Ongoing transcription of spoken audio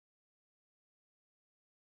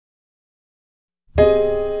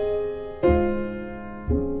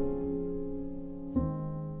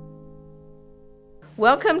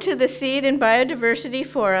Welcome to the Seed and Biodiversity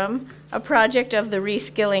Forum, a project of the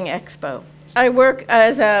Reskilling Expo. I work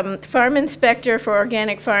as a farm inspector for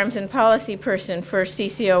organic farms and policy person for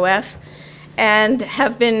CCOF, and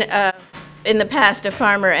have been in the past a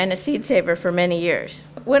farmer and a seed saver for many years.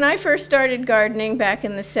 When I first started gardening back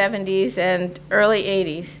in the 70s and early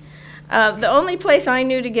 80s, the only place I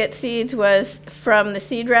knew to get seeds was from the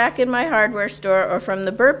seed rack in my hardware store or from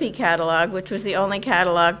the Burpee catalog, which was the only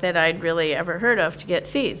catalog that I'd really ever heard of to get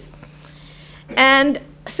seeds. And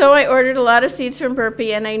so I ordered a lot of seeds from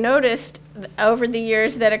Burpee, and I noticed over the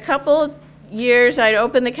years that a couple years I'd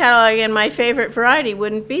open the catalog and my favorite variety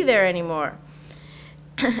wouldn't be there anymore.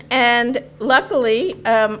 And luckily,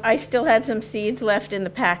 I still had some seeds left in the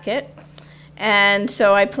packet, and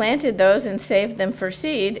so I planted those and saved them for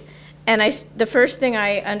seed. And the first thing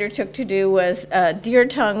I undertook to do was deer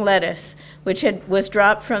tongue lettuce, which was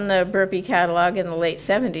dropped from the Burpee catalog in the late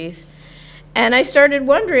 70s. And I started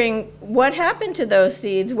wondering what happened to those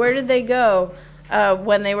seeds. Where did they go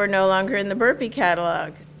when they were no longer in the Burpee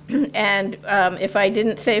catalog? And if I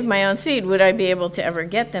didn't save my own seed, would I be able to ever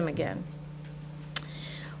get them again?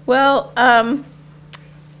 Well,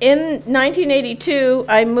 in 1982,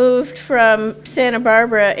 I moved from Santa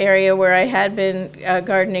Barbara area, where I had been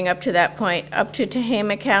gardening up to that point, up to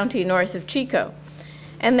Tehama County, north of Chico,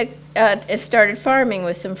 and started farming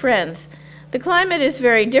with some friends. The climate is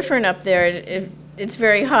very different up there. It's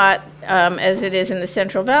very hot, as it is in the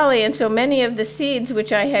Central Valley, and so many of the seeds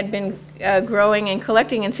which I had been growing and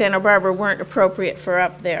collecting in Santa Barbara weren't appropriate for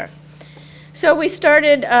up there. So we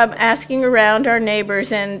started asking around our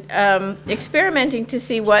neighbors and experimenting to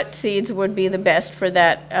see what seeds would be the best for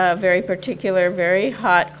that very particular, very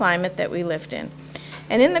hot climate that we lived in.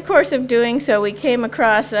 And in the course of doing so, we came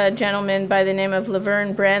across a gentleman by the name of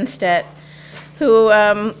Laverne Brandstedt, who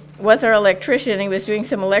was our electrician. He was doing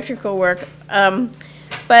some electrical work.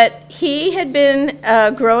 But he had been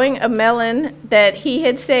growing a melon that he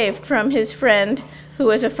had saved from his friend, who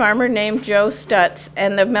was a farmer named Joe Stutz,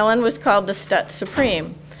 and the melon was called the Stutz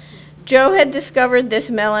Supreme. Joe had discovered this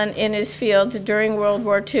melon in his fields during World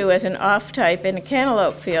War II as an off-type in a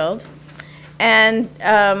cantaloupe field, and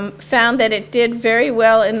found that it did very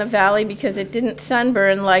well in the valley because it didn't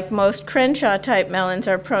sunburn like most Crenshaw-type melons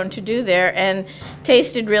are prone to do there, and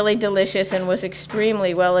tasted really delicious and was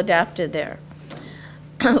extremely well adapted there.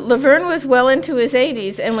 Laverne was well into his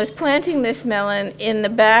 80s and was planting this melon in the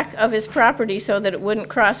back of his property so that it wouldn't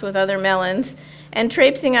cross with other melons, and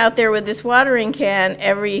traipsing out there with this watering can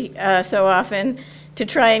every so often to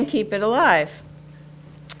try and keep it alive.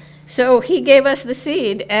 So he gave us the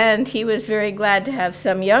seed, and he was very glad to have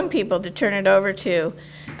some young people to turn it over to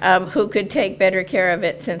who could take better care of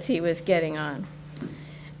it since he was getting on.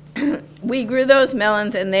 We grew those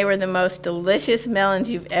melons, and they were the most delicious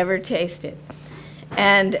melons you've ever tasted.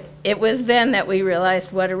 And it was then that we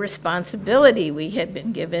realized what a responsibility we had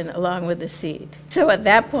been given along with the seed. So at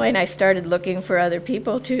that point, I started looking for other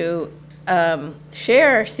people to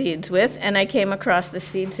share seeds with, and I came across the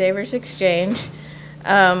Seed Savers Exchange,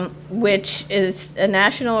 which is a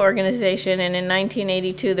national organization, and in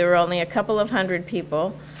 1982 there were only a couple of hundred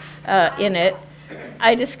people in it.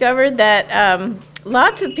 I discovered that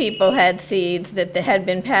lots of people had seeds that had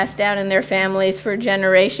been passed down in their families for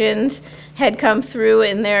generations, had come through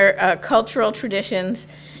in their cultural traditions,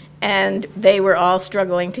 and they were all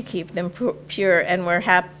struggling to keep them pure, and were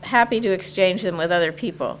happy to exchange them with other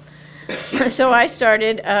people. So I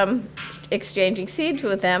started exchanging seeds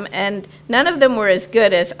with them, and none of them were as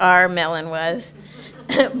good as our melon was,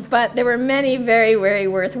 but there were many very, very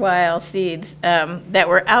worthwhile seeds that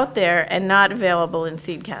were out there and not available in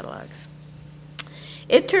seed catalogs.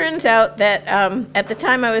 It turns out that at the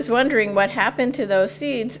time I was wondering what happened to those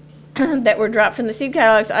seeds that were dropped from the seed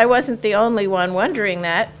catalogs. I wasn't the only one wondering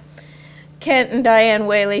that. Kent and Diane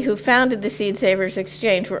Whaley, who founded the Seed Savers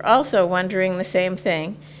Exchange, were also wondering the same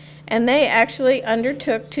thing. And they actually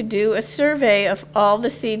undertook to do a survey of all the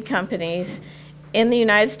seed companies in the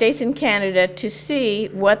United States and Canada to see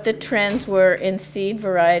what the trends were in seed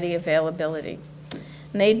variety availability.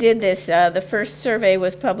 And they did this. The first survey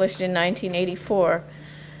was published in 1984.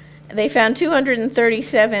 They found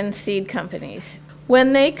 237 seed companies.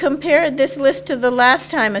 When they compared this list to the last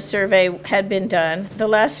time a survey had been done, the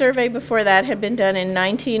last survey before that had been done in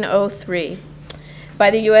 1903 by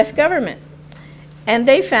the US government. And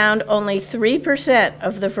they found only 3%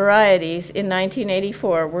 of the varieties in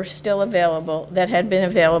 1984 were still available that had been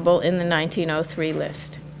available in the 1903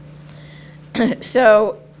 list.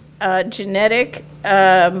 So genetic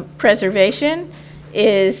preservation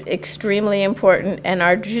is extremely important, and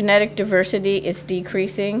our genetic diversity is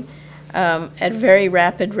decreasing at a very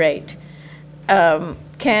rapid rate.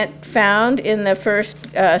 Kent found in the first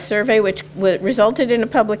survey, which resulted in a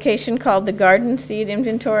publication called the Garden Seed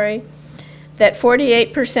Inventory, that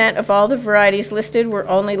 48% of all the varieties listed were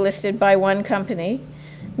only listed by one company,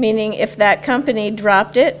 meaning if that company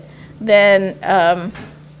dropped it, then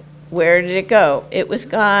where did it go? It was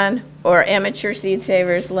gone, or amateur seed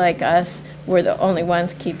savers like us were the only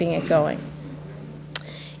ones keeping it going.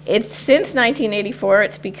 Since 1984,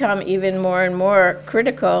 it's become even more and more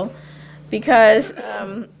critical because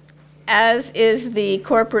as is the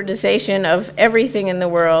corporatization of everything in the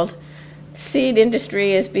world, seed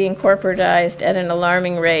industry is being corporatized at an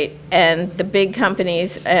alarming rate, and the big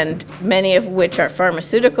companies, and many of which are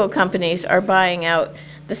pharmaceutical companies, are buying out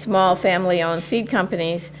the small family-owned seed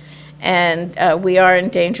companies, and we are in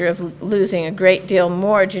danger of losing a great deal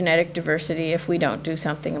more genetic diversity if we don't do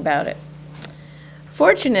something about it.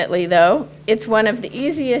 Fortunately, though, it's one of the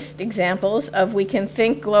easiest examples of we can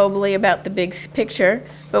think globally about the big picture,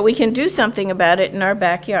 but we can do something about it in our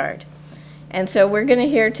backyard. And so we're going to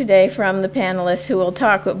hear today from the panelists who will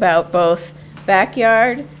talk about both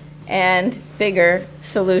backyard and bigger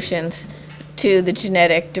solutions to the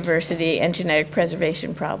genetic diversity and genetic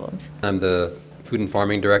preservation problems. I'm the Food and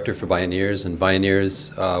Farming Director for Bioneers, and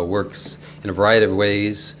Bioneers works in a variety of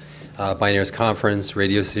ways. Bioneers Conference,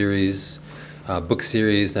 radio series, book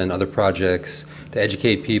series, and other projects to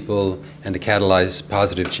educate people and to catalyze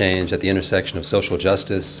positive change at the intersection of social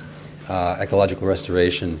justice, ecological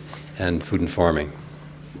restoration, and food and farming.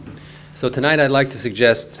 So tonight I'd like to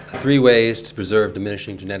suggest 3 ways to preserve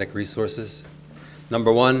diminishing genetic resources.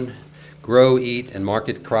 Number 1, grow, eat, and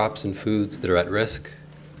market crops and foods that are at risk.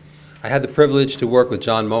 I had the privilege to work with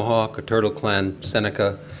John Mohawk, a Turtle Clan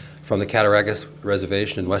Seneca from the Cattaraugus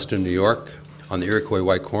Reservation in western New York on the Iroquois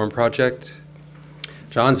White Corn Project.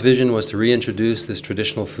 John's vision was to reintroduce this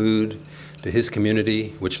traditional food to his community,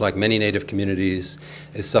 which, like many Native communities,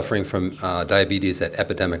 is suffering from diabetes at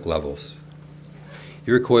epidemic levels.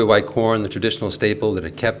 Iroquois white corn, the traditional staple that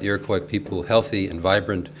had kept Iroquois people healthy and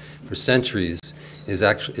vibrant for centuries, is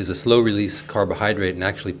a slow-release carbohydrate and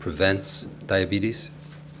actually prevents diabetes.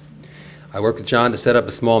 I worked with John to set up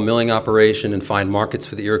a small milling operation and find markets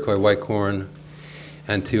for the Iroquois white corn,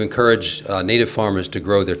 and to encourage Native farmers to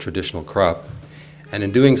grow their traditional crop. And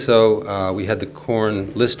in doing so, we had the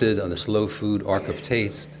corn listed on the Slow Food Arc of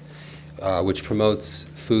Taste, which promotes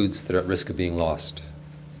foods that are at risk of being lost.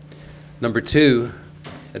 Number 2,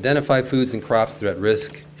 identify foods and crops that are at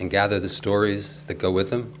risk and gather the stories that go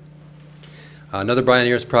with them. Another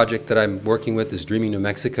Bioneers project that I'm working with is Dreaming New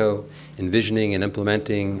Mexico, envisioning and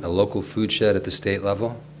implementing a local food shed at the state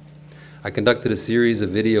level. I conducted a series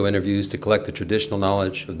of video interviews to collect the traditional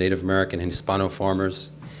knowledge of Native American and Hispano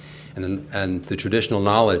farmers and the traditional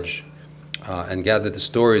knowledge and gather the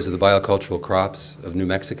stories of the biocultural crops of New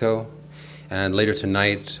Mexico. And later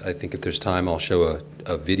tonight, I think if there's time, I'll show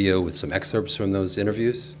a video with some excerpts from those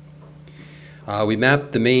interviews. We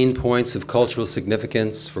mapped the main points of cultural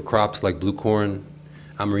significance for crops like blue corn,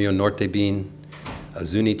 Amarillo Norte bean,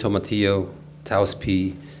 Zuni tomatillo, Taos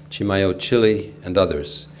pea, Chimayo chili, and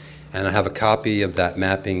others. And I have a copy of that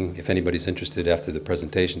mapping if anybody's interested after the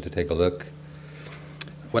presentation to take a look.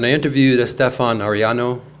 When I interviewed Estefan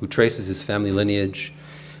Arellano, who traces his family lineage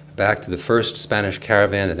back to the first Spanish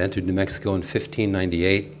caravan that entered New Mexico in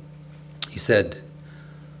 1598, he said,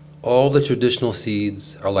 "All the traditional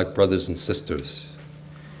seeds are like brothers and sisters.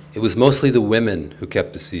 It was mostly the women who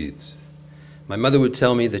kept the seeds. My mother would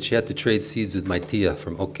tell me that she had to trade seeds with my tia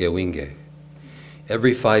from Okeawinge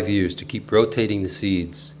every 5 years to keep rotating the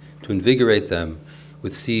seeds to invigorate them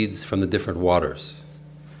with seeds from the different waters.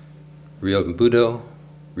 Rio Mbudo,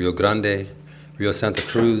 Rio Grande, Rio Santa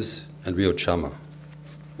Cruz, and Rio Chama."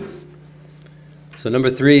 So number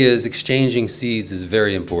 3 is exchanging seeds is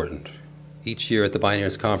very important. Each year at the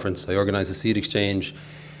Bioneers Conference, I organize a seed exchange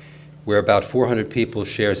where about 400 people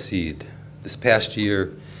share seed. This past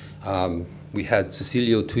year, we had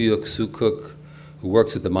Cecilio Tuyuk Sukuk, who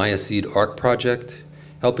works with the Maya Seed Arc Project,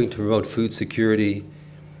 helping to promote food security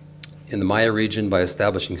in the Maya region by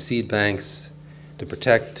establishing seed banks to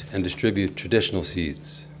protect and distribute traditional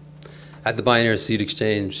seeds. At the Bioneer Seed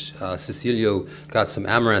Exchange, Cecilio got some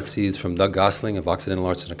amaranth seeds from Doug Gosling of Occidental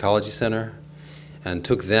Arts and Ecology Center and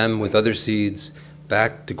took them with other seeds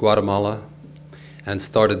back to Guatemala and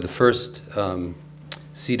started the first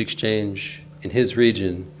seed exchange in his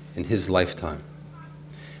region in his lifetime.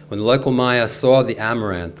 When the local Maya saw the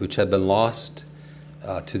amaranth, which had been lost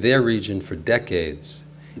to their region for decades,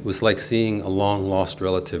 it was like seeing a long-lost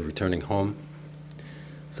relative returning home.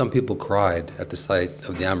 Some people cried at the sight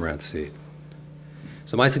of the amaranth seed.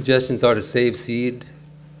 So my suggestions are to save seed,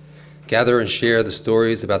 Gather and share the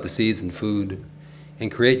stories about the seeds and food,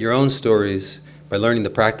 and create your own stories by learning the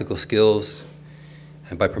practical skills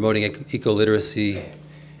and by promoting eco-literacy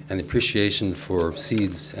and appreciation for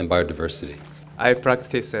seeds and biodiversity. I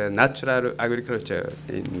practice natural agriculture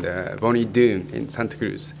in Bonnie Dune in Santa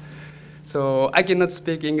Cruz. So I cannot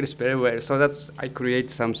speak English very well, so I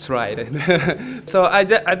create some slide. So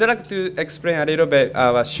I'd like to explain a little bit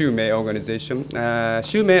our Shumei organization.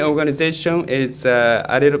 Shumei organization is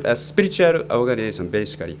a spiritual organization,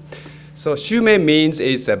 basically. So Shumei means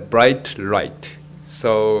it's a bright light.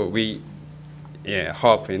 So we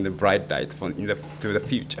hope in the bright light to the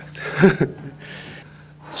future.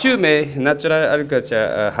 Shumei natural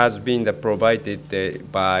agriculture has been provided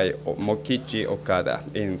by Mokichi Okada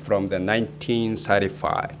from the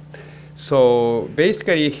 1935. So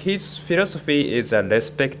basically his philosophy is a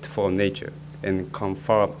respect for nature and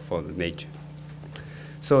conform for nature.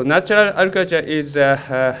 So natural agriculture is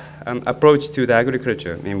an approach to the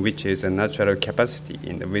agriculture in which is a natural capacity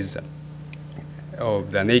in the wisdom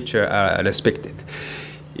of the nature are respected.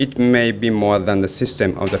 It may be more than the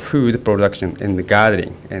system of the food production and the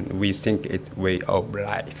gathering, and we think it's way of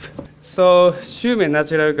life. So Shumei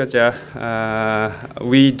natural agriculture,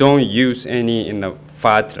 we don't use any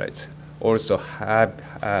fertilizer, also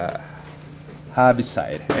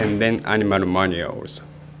herbicide, and then animal manure also.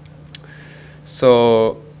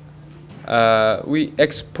 So we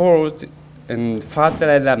export and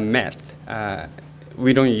fertilizer meth.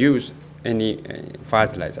 We don't use any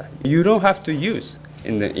fertilizer. You don't have to use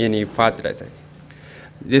any fertilizer.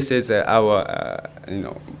 This is our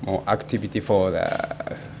more activity for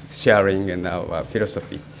the sharing and our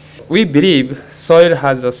philosophy. We believe soil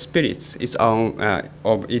has a spirit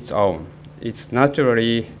of its own. It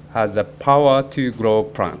naturally has the power to grow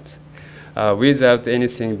plants without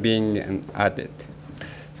anything being added.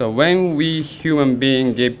 So when we human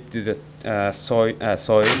beings give to the soil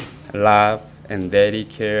love and daily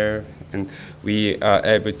care, and we are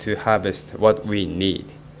able to harvest what we need,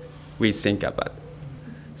 we think about.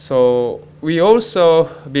 So we also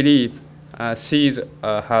believe seeds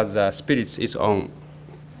has a spirit its own,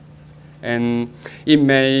 and it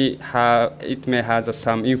may have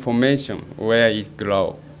some information where it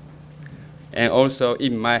grows, and also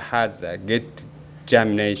it might have a good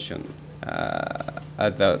germination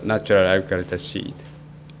at the natural agriculture seed.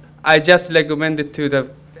 I just recommend it to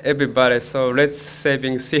everybody. So let's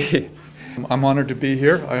saving seed. I'm honored to be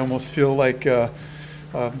here. I almost feel like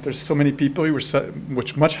there's so many people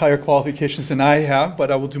with much higher qualifications than I have,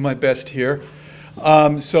 but I will do my best here.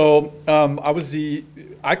 I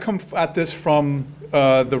come at this from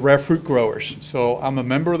the rare fruit growers. So I'm a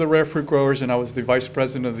member of the rare fruit growers, and I was the vice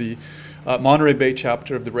president of the Monterey Bay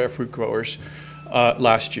chapter of the rare fruit growers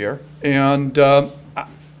last year. And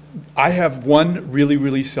I have one really,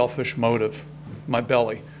 really selfish motive, my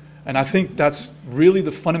belly. And I think that's really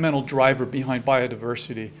the fundamental driver behind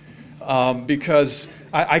biodiversity, because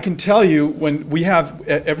I can tell you when we have,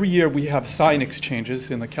 every year we have sign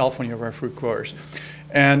exchanges in the California rare fruit growers.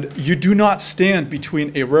 And you do not stand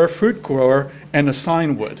between a rare fruit grower and a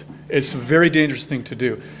sign wood. It's a very dangerous thing to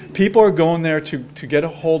do. People are going there to get a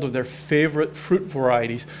hold of their favorite fruit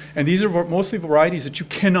varieties. And these are mostly varieties that you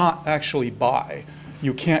cannot actually buy.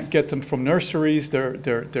 You can't get them from nurseries.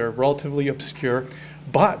 They're relatively obscure.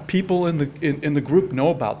 But people in the group know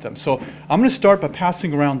about them. So I'm going to start by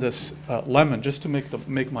passing around this lemon just to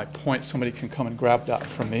make my point. Somebody can come and grab that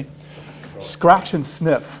from me. Scratch and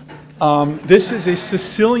sniff. This is a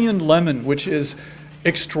Sicilian lemon, which is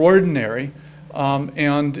extraordinary,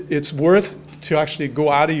 and it's worth to actually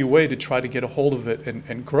go out of your way to try to get a hold of it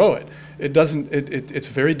and grow it. It's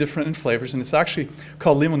very different in flavors, and it's actually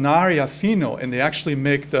called Limonaria Fino, and they actually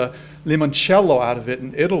make the limoncello out of it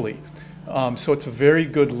in Italy. So it's a very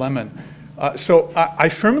good lemon. So I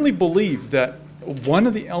firmly believe that one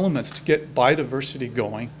of the elements to get biodiversity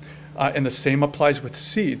going, and the same applies with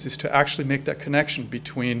seeds, is to actually make that connection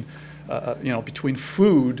between, between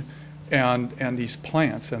food and these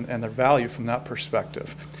plants and their value from that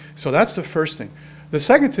perspective. So that's the first thing. The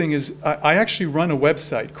second thing is I actually run a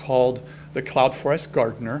website called the Cloud Forest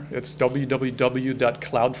Gardener. It's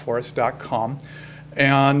www.cloudforest.com.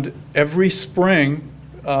 And every spring,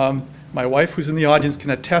 my wife, who's in the audience, can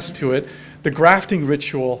attest to it, the grafting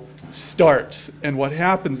ritual starts. And what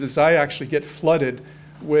happens is I actually get flooded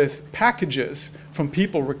with packages from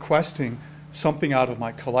people requesting something out of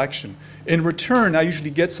my collection. In return, I usually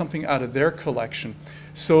get something out of their collection.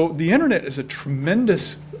 So the internet is a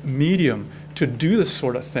tremendous medium to do this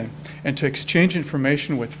sort of thing and to exchange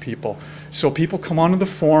information with people. So people come onto the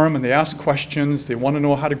forum and they ask questions, they want to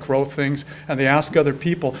know how to grow things, and they ask other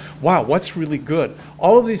people, wow, what's really good?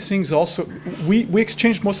 All of these things also, we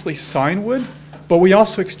exchange mostly sign wood, but we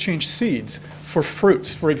also exchange seeds for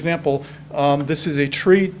fruits. For example, this is a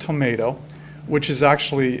tree tomato, which is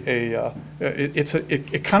actually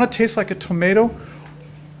it kind of tastes like a tomato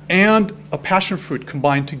and a passion fruit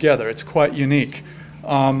combined together. It's quite unique.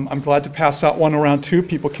 I'm glad to pass that one around too.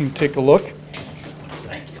 People can take a look.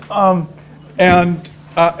 Thank you.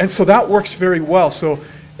 And so that works very well. So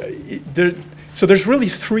there's really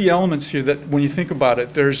three elements here that when you think about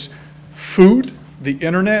it, there's food, the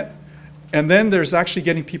internet, and then there's actually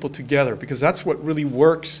getting people together, because that's what really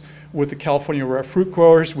works with the California rare fruit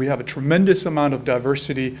growers. We have a tremendous amount of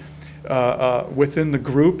diversity within the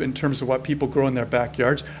group in terms of what people grow in their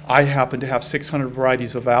backyards. I happen to have 600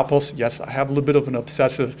 varieties of apples. Yes, I have a little bit of an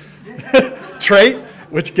obsessive trait,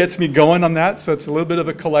 which gets me going on that, so it's a little bit of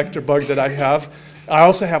a collector bug that I have. I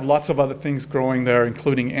also have lots of other things growing there,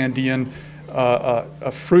 including Andean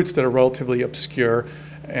fruits that are relatively obscure.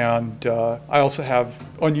 And I also have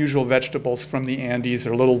unusual vegetables from the Andes.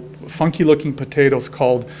 They're little funky-looking potatoes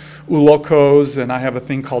called ulocos, and I have a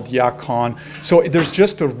thing called yacon. So there's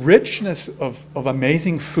just a richness of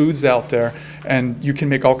amazing foods out there, and you can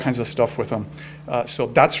make all kinds of stuff with them. So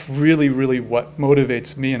that's really, really what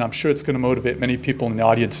motivates me, and I'm sure it's going to motivate many people in the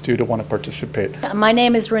audience too to want to participate. My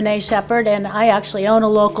name is Renee Shepard, and I actually own a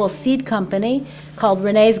local seed company called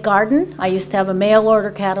Renee's Garden. I used to have a mail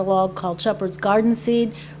order catalog called Shepard's Garden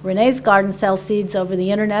Seed. Renee's Garden sells seeds over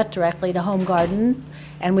the internet directly to home garden,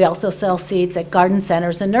 and we also sell seeds at garden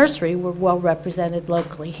centers and nursery. We're well represented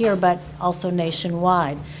locally here, but also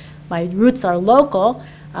nationwide. My roots are local.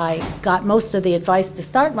 I got most of the advice to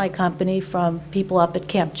start my company from people up at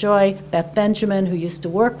Camp Joy, Beth Benjamin, who used to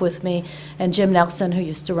work with me, and Jim Nelson, who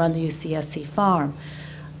used to run the UCSC farm.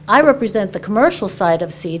 I represent the commercial side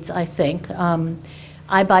of seeds, I think.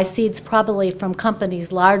 I buy seeds probably from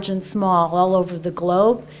companies large and small all over the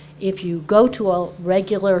globe. If you go to a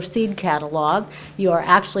regular seed catalog, you are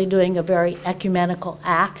actually doing a very ecumenical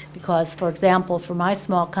act because, for example, for my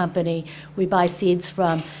small company, we buy seeds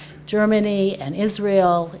from Germany and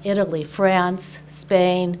Israel, Italy, France,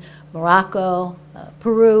 Spain, Morocco,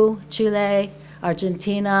 Peru, Chile,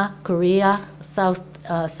 Argentina, Korea,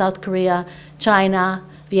 South Korea, China,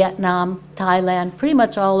 Vietnam, Thailand, pretty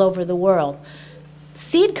much all over the world.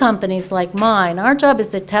 Seed companies like mine, our job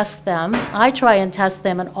is to test them. I try and test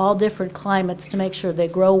them in all different climates to make sure they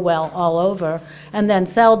grow well all over, and then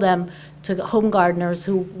sell them to home gardeners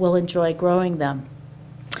who will enjoy growing them.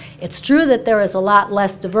 It's true that there is a lot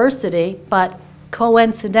less diversity, but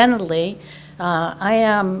coincidentally, I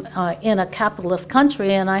am in a capitalist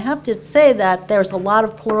country, and I have to say that there's a lot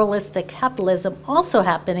of pluralistic capitalism also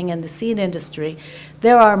happening in the seed industry.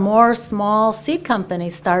 There are more small seed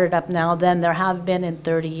companies started up now than there have been in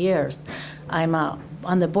 30 years. I'm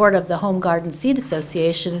on the board of the Home Garden Seed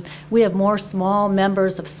Association. We have more small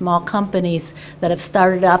members of small companies that have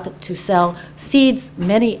started up to sell seeds,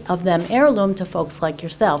 many of them heirloom, to folks like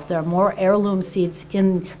yourself. There are more heirloom seeds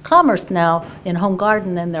in commerce now in home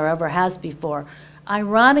garden than there ever has before.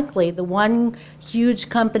 Ironically, the one huge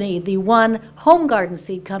company, the one home garden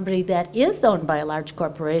seed company that is owned by a large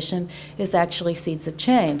corporation is actually Seeds of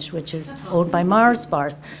Change, which is owned by Mars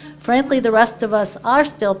Bars. Frankly, the rest of us are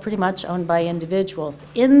still pretty much owned by individuals.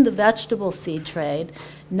 In the vegetable seed trade,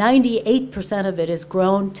 98% of it is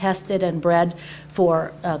grown, tested, and bred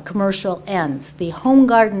for commercial ends. The home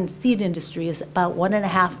garden seed industry is about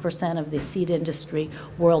 1.5% of the seed industry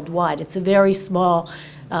worldwide. It's a very small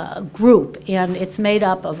group, and it's made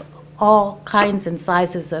up of all kinds and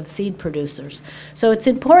sizes of seed producers. So it's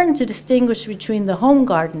important to distinguish between the home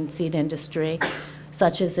garden seed industry,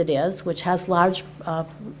 such as it is, which has large,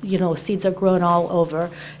 seeds are grown all over,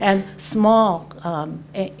 and small,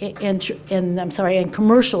 and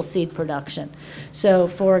commercial seed production. So,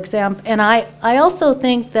 for example, and I also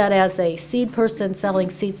think that as a seed person selling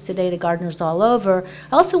seeds today to gardeners all over,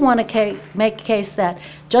 I also want to make a case that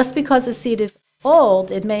just because a seed is old,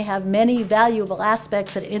 it may have many valuable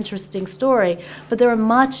aspects and interesting story, but there are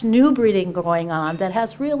much new breeding going on that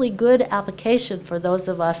has really good application for those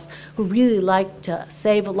of us who really like to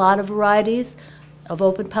save a lot of varieties of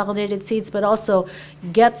open pollinated seeds, but also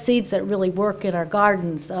get seeds that really work in our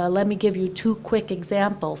gardens. Let me give you two quick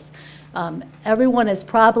examples. Everyone is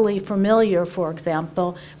probably familiar, for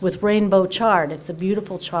example, with rainbow chard. It's a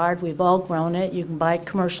beautiful chard. We've all grown it. You can buy it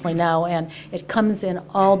commercially now, and it comes in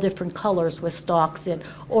all different colors with stalks in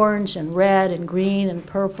orange and red and green and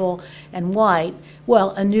purple and white.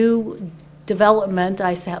 Well, a new development,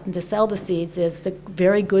 I happen to sell the seeds, is the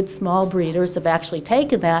very good small breeders have actually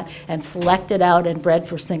taken that and selected out and bred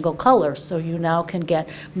for single colors. So you now can get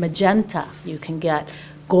magenta, you can get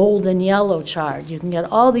gold and yellow chard, you can get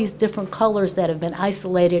all these different colors that have been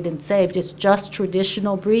isolated and saved. It's just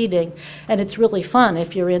traditional breeding, and it's really fun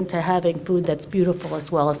if you're into having food that's beautiful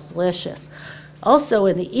as well as delicious. Also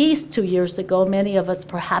in the East, 2 years ago, many of us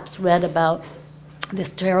perhaps read about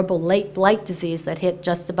this terrible late blight disease that hit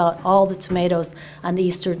just about all the tomatoes on the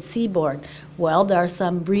eastern seaboard. Well, there are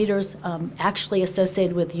some breeders actually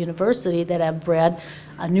associated with the university that have bred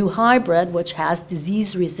a new hybrid which has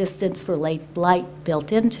disease resistance for late blight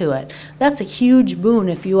built into it. That's a huge boon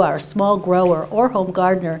if you are a small grower or home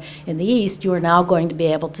gardener in the East. You are now going to be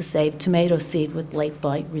able to save tomato seed with late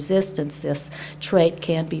blight resistance. This trait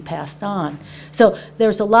can be passed on. So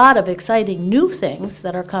there's a lot of exciting new things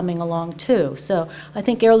that are coming along too. So I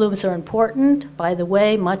think heirlooms are important. By the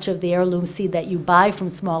way, much of the heirloom seed that you buy from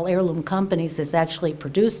small heirloom companies is actually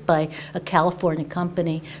produced by a California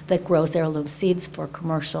company that grows heirloom seeds for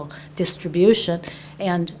commercial distribution,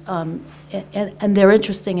 and they're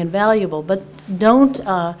interesting and valuable. But don't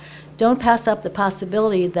pass up the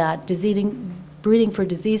possibility that breeding for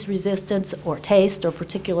disease resistance or taste or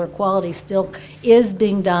particular quality still is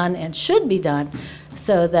being done and should be done,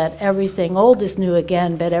 so that everything old is new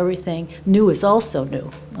again, but everything new is also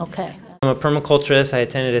new. Okay. I'm a permaculturist. I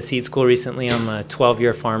attended a seed school recently. I'm a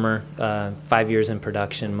 12-year farmer, 5 years in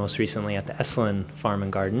production, most recently at the Esalen Farm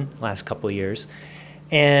and Garden, last couple of years.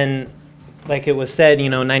 And like it was said,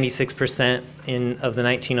 96% of the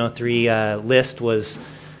 1903 list was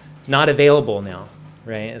not available now,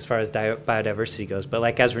 right, as far as biodiversity goes. But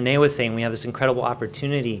like as Renee was saying, we have this incredible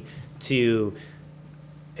opportunity to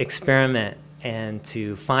experiment and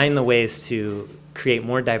to find the ways to create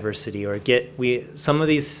more diversity, or some of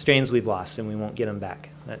these strains we've lost and we won't get them back.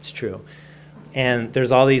 That's true. And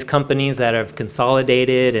there's all these companies that have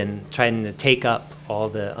consolidated and trying to take up all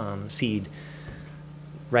the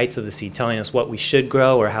rights of the seed, telling us what we should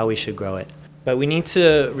grow or how we should grow it. But we need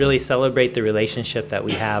to really celebrate the relationship that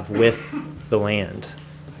we have with the land.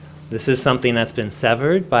 This is something that's been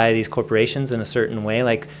severed by these corporations in a certain way.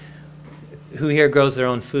 Like, who here grows their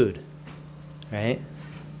own food, right?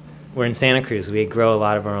 We're in Santa Cruz. We grow a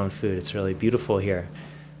lot of our own food. It's really beautiful here.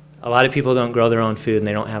 A lot of people don't grow their own food and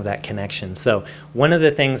they don't have that connection. So one of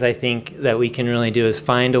the things I think that we can really do is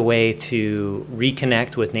find a way to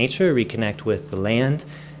reconnect with nature, reconnect with the land,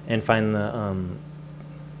 and find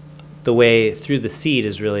the way through the seed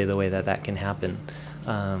is really the way that can happen.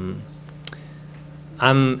 I'm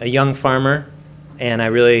a young farmer, and I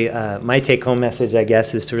really, my take-home message, I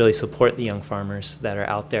guess, is to really support the young farmers that are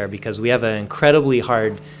out there, because we have an incredibly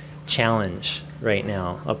hard challenge right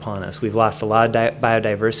now upon us. We've lost a lot of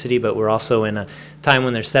biodiversity, but we're also in a time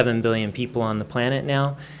when there's 7 billion people on the planet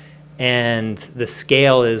now, and the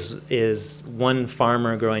scale is one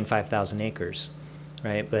farmer growing 5,000 acres,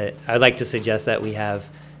 right? But I'd like to suggest that we have,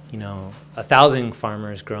 1,000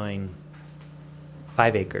 farmers growing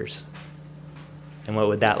 5 acres. And what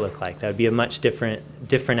would that look like? That would be a much different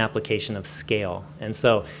application of scale. And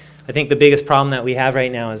so I think the biggest problem that we have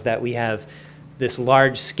right now is that we have this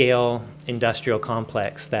large-scale industrial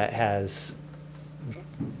complex that has,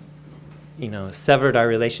 severed our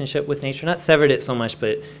relationship with nature. Not severed it so much,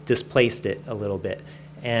 but displaced it a little bit.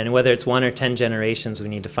 And whether it's 1 or 10 generations, we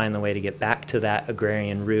need to find the way to get back to that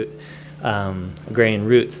agrarian roots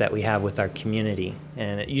that we have with our community.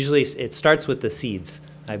 And it starts with the seeds,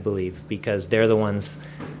 I believe, because they're the ones,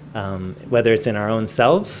 whether it's in our own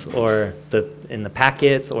selves or in the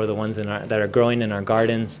packets or the ones that are growing in our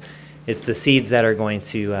gardens. It's the seeds that are going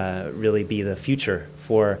to really be the future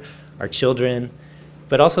for our children,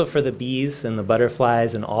 but also for the bees and the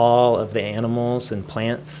butterflies and all of the animals and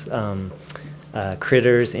plants,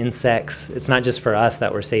 critters, insects. It's not just for us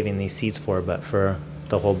that we're saving these seeds for, but for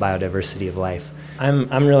the whole biodiversity of life.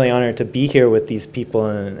 I'm really honored to be here with these people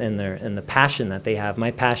and the passion that they have.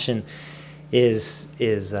 My passion is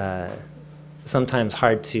sometimes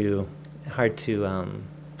hard to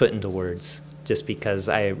put into words, just because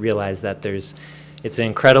I realize that it's an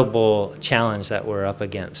incredible challenge that we're up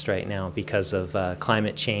against right now because of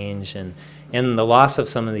climate change and the loss of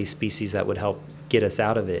some of these species that would help get us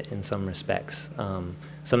out of it in some respects. Some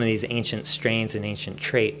of these ancient strains and ancient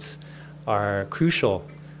traits are crucial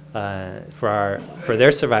for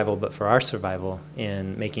their survival, but for our survival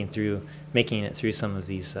in making it through some of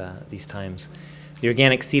these times. The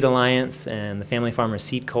Organic Seed Alliance and the Family Farmer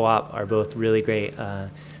Seed Co-op are both really great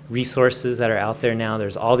resources that are out there now.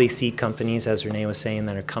 There's all these seed companies, as Renee was saying,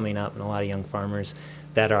 that are coming up, and a lot of young farmers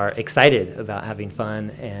that are excited about having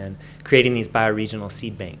fun and creating these bioregional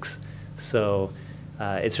seed banks. So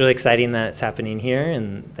it's really exciting that it's happening here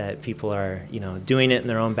and that people are, doing it in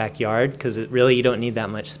their own backyard, because really you don't need that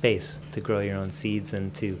much space to grow your own seeds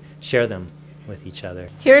and to share them with each other.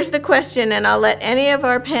 Here's the question, and I'll let any of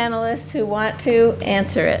our panelists who want to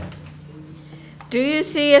answer it. Do you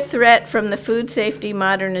see a threat from the Food Safety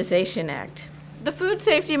Modernization Act? The Food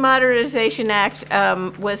Safety Modernization Act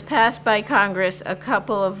was passed by Congress a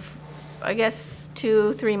couple of, I guess,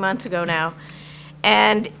 2-3 months ago now.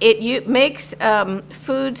 And it makes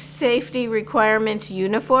food safety requirements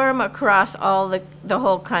uniform across the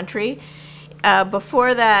whole country.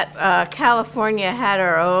 Before that, California had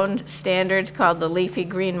our own standards called the Leafy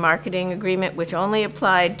Green Marketing Agreement, which only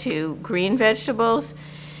applied to green vegetables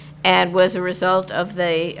and was a result of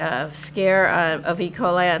the scare of E.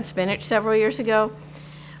 coli on spinach several years ago.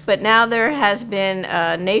 But now there has been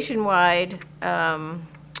a nationwide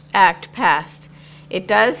act passed. It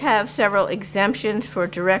does have several exemptions for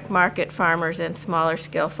direct market farmers and smaller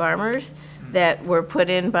scale farmers that were put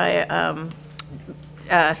in by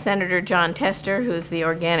Senator John Tester, who's the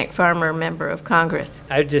organic farmer member of Congress.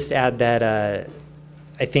 I would just add that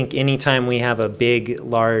I think anytime we have a big,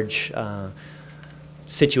 large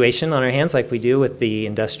situation on our hands like we do with the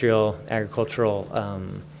industrial agricultural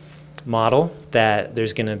model, that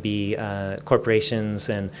there's going to be corporations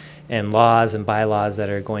and laws and bylaws that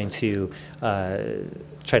are going to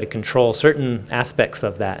try to control certain aspects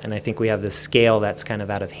of that. And I think we have this scale that's kind of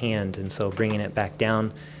out of hand. And so bringing it back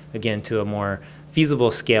down again to a more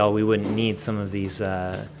feasible scale, we wouldn't need some of these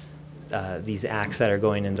acts that are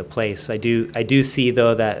going into place. I do see,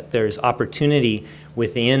 though, that there's opportunity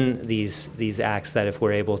within these acts, that if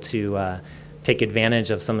we're able to take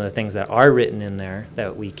advantage of some of the things that are written in there,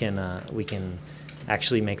 that we can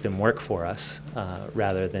actually make them work for us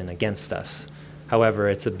rather than against us. However,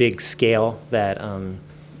 it's a big scale that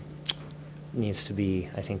needs to be,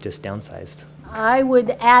 I think, just downsized. I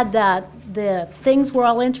would add that the things we're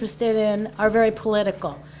all interested in are very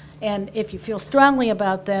political. And if you feel strongly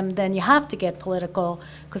about them, then you have to get political,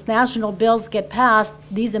 because national bills get passed.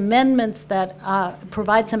 These amendments that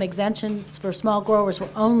provide some exemptions for small growers were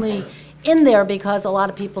only in there because a lot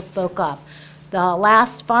of people spoke up. The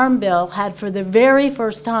last farm bill had, for the very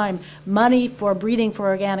first time, money for breeding for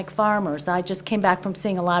organic farmers. I just came back from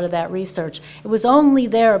seeing a lot of that research. It was only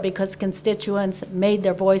there because constituents made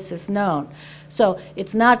their voices known. So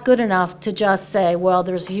it's not good enough to just say, well,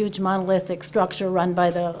 there's a huge monolithic structure run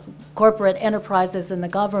by the corporate enterprises and the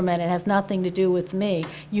government. It has nothing to do with me.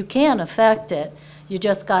 You can affect it. You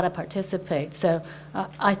just got to participate. So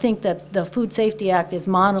I think that the Food Safety Act is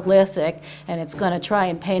monolithic, and it's going to try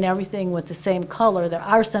and paint everything with the same color. There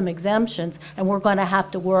are some exemptions, and we're going to have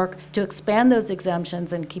to work to expand those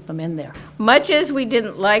exemptions and keep them in there. Much as we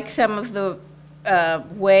didn't like some of the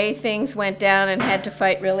way things went down and had to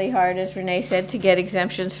fight really hard, as Renee said, to get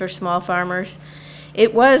exemptions for small farmers,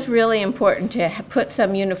 it was really important to put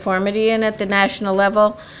some uniformity in at the national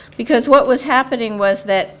level, because what was happening was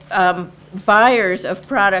that buyers of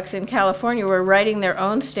products in California were writing their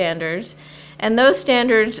own standards, and those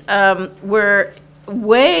standards were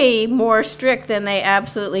way more strict than they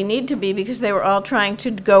absolutely need to be, because they were all trying to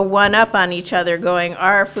go one up on each other, going,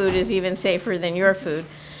 our food is even safer than your food.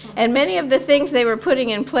 And many of the things they were putting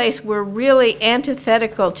in place were really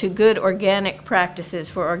antithetical to good organic practices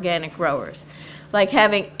for organic growers, like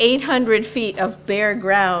having 800 feet of bare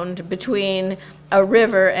ground between a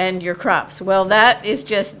river and your crops. Well, that is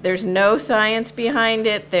just, there's no science behind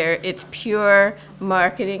it. It's pure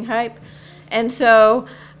marketing hype. And so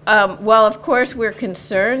while of course we're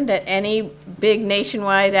concerned that any big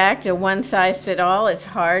nationwide act, a one-size-fits-all, is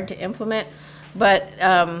hard to implement, but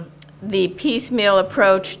the piecemeal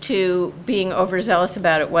approach to being overzealous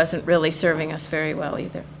about it wasn't really serving us very well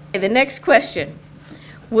either. Okay, the next question.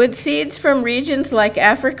 Would seeds from regions like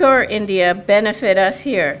Africa or India benefit us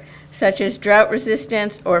here, such as drought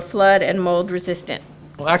resistance or flood and mold resistant?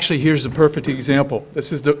 Well, actually, here's a perfect example.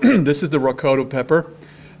 This is the this is the rocoto pepper,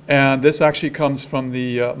 and this actually comes from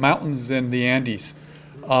the mountains in the Andes.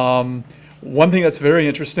 One thing that's very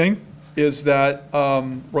interesting is that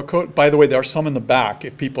rocoto, by the way, there are some in the back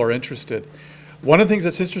if people are interested. One of the things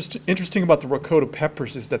that's interesting about the rocoto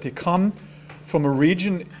peppers is that they come from a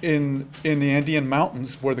region in the Andean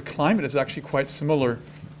mountains where the climate is actually quite similar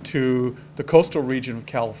to the coastal region of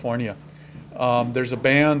California. There's a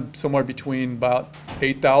band somewhere between about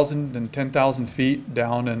 8,000 and 10,000 feet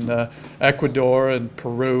down in Ecuador and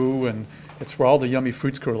Peru, and it's where all the yummy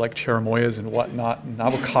fruits grow, like cherimoyas and whatnot, and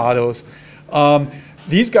avocados.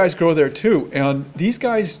 These guys grow there too, and these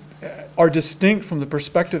guys are distinct from the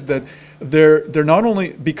perspective that they're not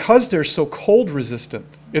only, because they're so cold resistant,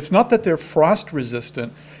 it's not that they're frost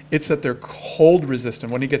resistant, it's that they're cold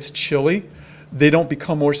resistant. When it gets chilly, they don't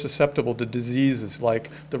become more susceptible to diseases like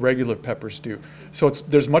the regular peppers do. So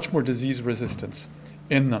there's much more disease resistance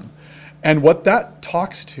in them. And what that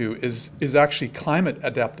talks to is actually climate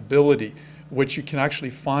adaptability, which you can actually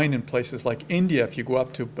find in places like India. If you go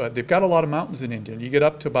up to, they've got a lot of mountains in India, and you get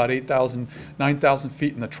up to about 8,000, 9,000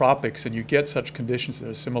 feet in the tropics, and you get such conditions that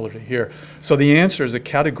are similar to here. So the answer is a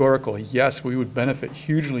categorical yes, we would benefit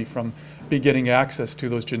hugely from getting access to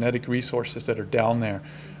those genetic resources that are down there.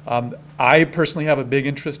 I personally have a big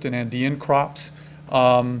interest in Andean crops,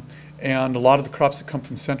 and a lot of the crops that come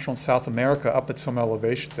from Central and South America up at some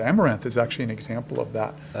elevations. Amaranth is actually an example of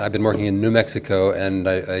that. I've been working in New Mexico, and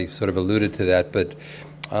I sort of alluded to that, but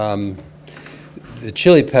the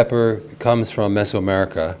chili pepper comes from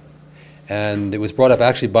Mesoamerica, and it was brought up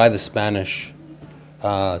actually by the Spanish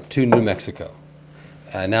to New Mexico.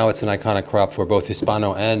 Now it's an iconic crop for both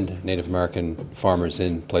Hispano and Native American farmers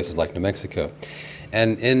in places like New Mexico.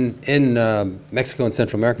 And in Mexico and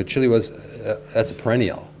Central America, chili was, that's a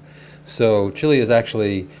perennial. So chili is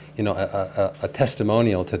actually, you know, a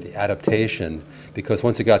testimonial to the adaptation, because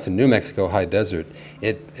once it got to New Mexico, high desert,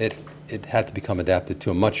 it had to become adapted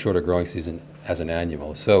to a much shorter growing season as an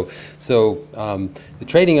annual. So the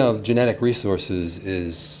trading of genetic resources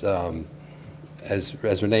is,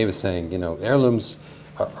 as Renee was saying, you know, heirlooms,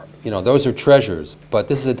 you know, those are treasures, but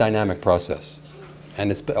this is a dynamic process. And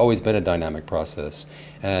it's always been a dynamic process.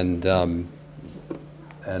 And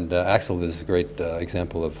Axel is a great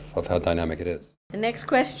example of how dynamic it is. The next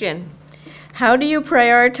question. How do you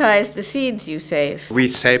prioritize the seeds you save? We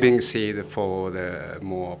saving seed for the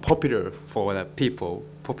more popular, for the people,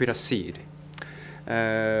 popular seed.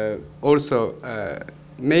 Also,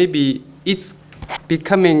 maybe it's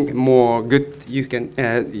becoming more good, you can,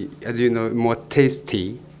 as you know, more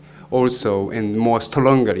tasty also, and more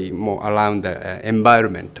strongly, more around the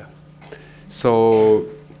environment. So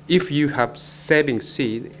if you have saving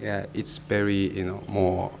seed, it's very, you know,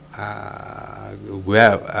 more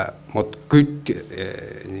more good,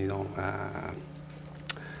 you know,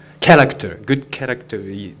 character, good character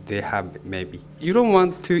they have maybe. You don't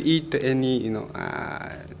want to eat any, you know,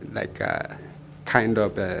 like kind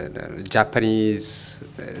of Japanese,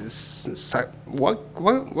 what?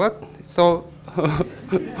 So,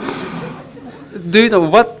 do you know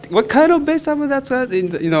what kind of vegetable that's in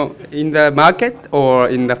the, you know, in the market or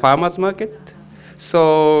in the farmer's market?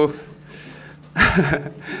 So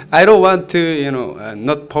I don't want to, you know,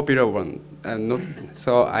 not popular one.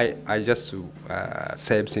 So I just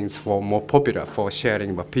save things for more popular, for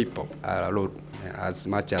sharing with people as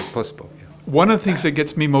much as possible. One of the things that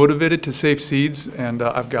gets me motivated to save seeds, and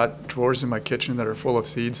I've got drawers in my kitchen that are full of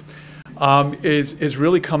seeds, is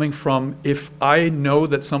really coming from, if I know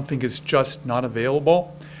that something is just not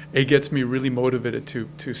available, it gets me really motivated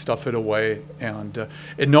to stuff it away. And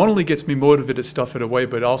it not only gets me motivated to stuff it away,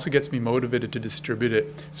 but it also gets me motivated to distribute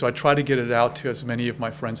it. So I try to get it out to as many of my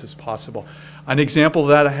friends as possible. An example of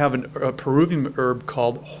that, I have a Peruvian herb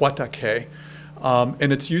called huatake.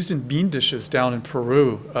 And it's used in bean dishes down in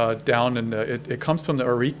Peru. It comes from the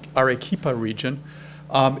Arequipa region.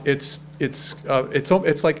 It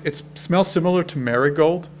smells similar to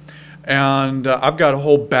marigold, and I've got a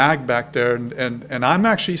whole bag back there, and I'm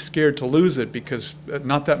actually scared to lose it because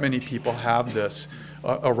not that many people have this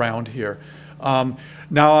around here. Now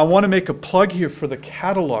I want to make a plug here for the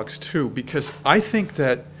catalogs too, because I think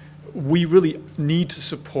that we really need to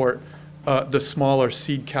support the smaller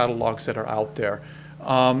seed catalogs that are out there.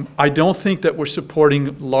 I don't think that we're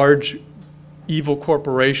supporting large evil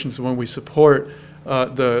corporations when we support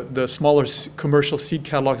the smaller commercial seed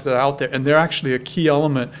catalogs that are out there, and they're actually a key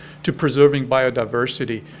element to preserving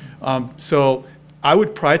biodiversity. So I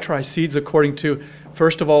would prioritize seeds according to,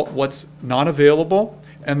 first of all, what's not available,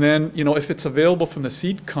 and then, you know, if it's available from the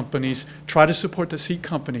seed companies, try to support the seed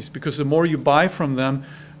companies, because the more you buy from them,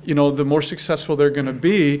 you know, the more successful they're going to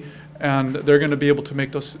be, and they're going to be able to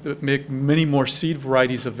make many more seed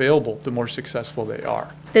varieties available the more successful they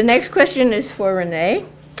are. The next question is for Renee.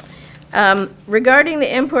 Regarding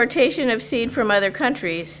the importation of seed from other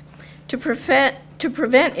countries, to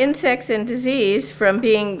prevent insects and disease from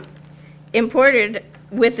being imported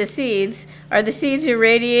with the seeds, are the seeds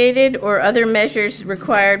irradiated or other measures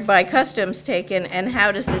required by customs taken, and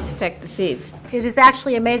how does this affect the seeds? It is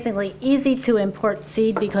actually amazingly easy to import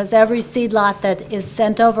seed because every seed lot that is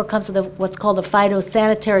sent over comes with what's called a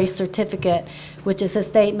phytosanitary certificate, which is a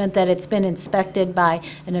statement that it's been inspected by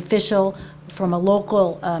an official from a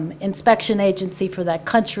local inspection agency for that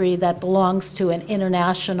country that belongs to an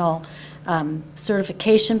international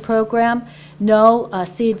certification program. No,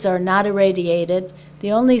 seeds are not irradiated.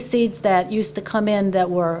 The only seeds that used to come in that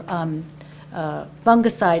were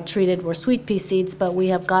fungicide treated were sweet pea seeds, but we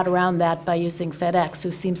have got around that by using FedEx,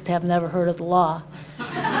 who seems to have never heard of the law.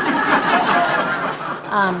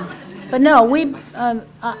 But no,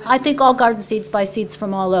 I think all garden seeds buy seeds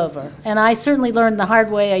from all over. And I certainly learned the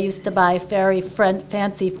hard way. I used to buy very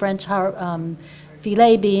fancy French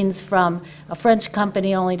filet beans from a French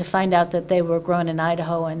company only to find out that they were grown in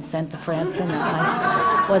Idaho and sent to France, and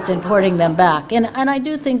I was importing them back. And I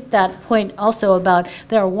do think that point also about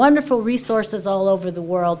there are wonderful resources all over the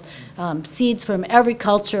world, seeds from every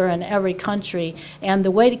culture and every country, and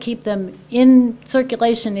the way to keep them in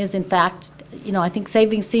circulation is, in fact, you know, I think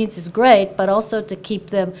saving seeds is great, but also to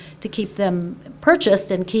keep them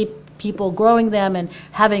purchased and keep people growing them and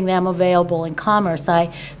having them available in commerce. I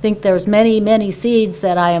think there's many seeds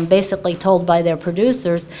that I am basically told by their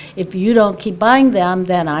producers, if you don't keep buying them,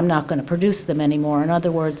 then I'm not going to produce them anymore. In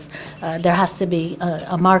other words, there has to be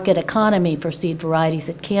a market economy for seed varieties.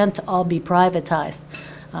 It can't all be privatized.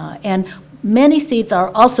 And many seeds are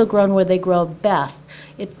also grown where they grow best.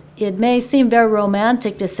 It may seem very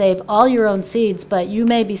romantic to save all your own seeds, but you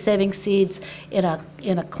may be saving seeds in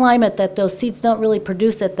a climate that those seeds don't really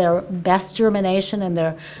produce at their best germination and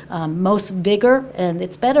their most vigor. And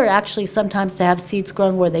it's better actually sometimes to have seeds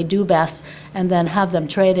grown where they do best and then have them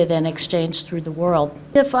traded and exchanged through the world.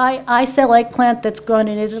 If I sell eggplant that's grown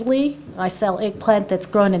in Italy, I sell eggplant that's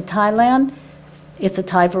grown in Thailand, it's a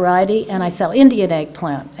Thai variety, and I sell Indian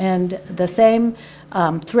eggplant. And the same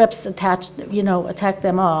thrips attack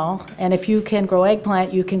them all. And if you can grow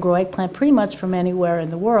eggplant, you can grow eggplant pretty much from anywhere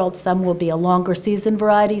in the world. Some will be a longer season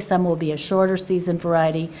variety, some will be a shorter season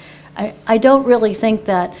variety. I don't really think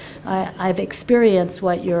that I've experienced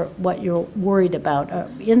what you're worried about.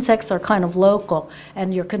 Insects are kind of local,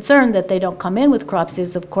 and your concern that they don't come in with crops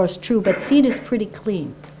is of course true, but seed is pretty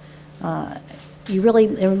clean.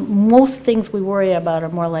 Most things we worry about are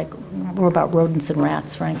more about rodents and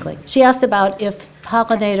rats, frankly. She asked about if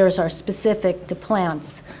pollinators are specific to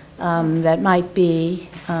plants. That might be,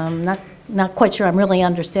 not quite sure I'm really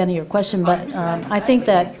understanding your question, but I think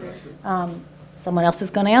that someone else is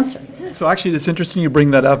going to answer. So actually, it's interesting you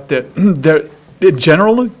bring that up.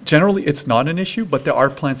 Generally, it's not an issue, but there are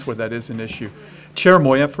plants where that is an issue.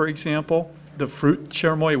 Cherimoya, for example, the fruit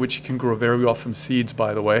cherimoya, which you can grow very well from seeds,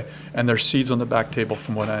 by the way, and there's seeds on the back table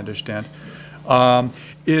from what I understand,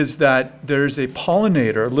 is that there's a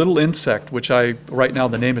pollinator, a little insect, which right now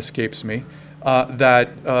the name escapes me, that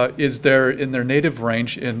is there in their native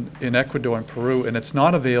range in Ecuador and Peru, and it's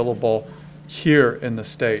not available here in the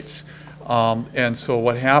States. And so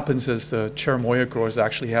what happens is the cherimoya growers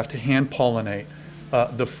actually have to hand pollinate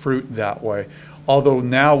the fruit that way. Although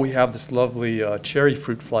now we have this lovely cherry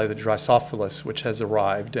fruit fly, the Drosophilus, which has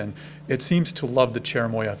arrived, and it seems to love the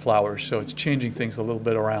cherimoya flowers, so it's changing things a little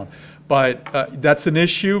bit around. But that's an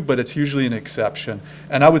issue, but it's usually an exception.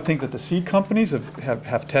 And I would think that the seed companies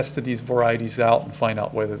have tested these varieties out and find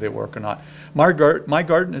out whether they work or not. My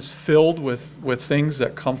garden is filled with things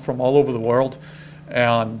that come from all over the world,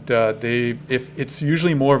 and it's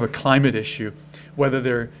usually more of a climate issue, whether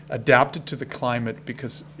they're adapted to the climate,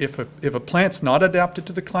 because if a plant's not adapted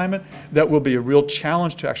to the climate, that will be a real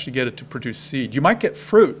challenge to actually get it to produce seed. You might get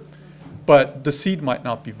fruit, but the seed might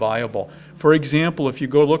not be viable. For example, if you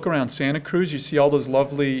go look around Santa Cruz, you see all those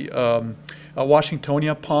lovely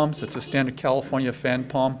Washingtonia palms. It's a standard California fan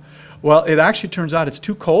palm. Well, it actually turns out it's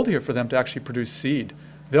too cold here for them to actually produce seed.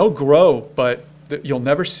 They'll grow, but you'll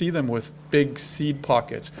never see them with big seed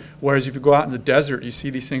pockets. Whereas if you go out in the desert, you see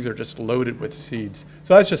these things are just loaded with seeds.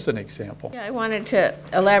 So that's just an example. Yeah, I wanted to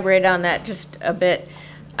elaborate on that just a bit.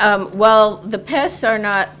 Well, the pests are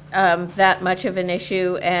not that much of an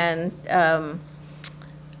issue, and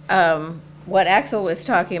what Axel was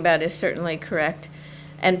talking about is certainly correct.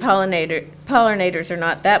 And pollinators are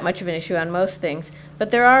not that much of an issue on most things.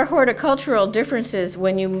 But there are horticultural differences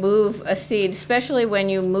when you move a seed, especially when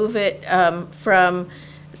you move it from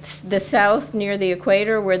the south near the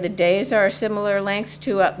equator, where the days are similar lengths,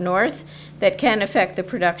 to up north, that can affect the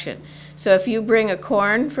production. So if you bring a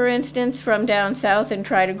corn, for instance, from down south and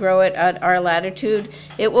try to grow it at our latitude,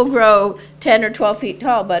 it will grow 10 or 12 feet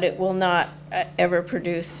tall, but it will not ever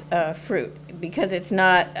produce fruit, because it's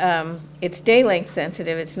not, it's day length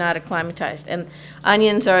sensitive, it's not acclimatized. And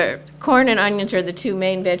corn and onions are the two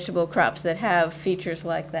main vegetable crops that have features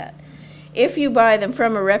like that. If you buy them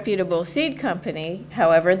from a reputable seed company,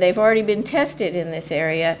 however, they've already been tested in this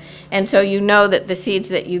area, and so you know that the seeds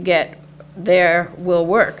that you get there will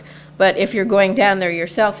work. But if you're going down there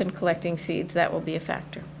yourself and collecting seeds, that will be a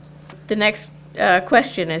factor. The next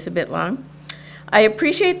question is a bit long. I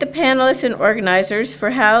appreciate the panelists and organizers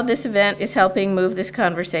for how this event is helping move this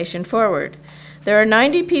conversation forward. There are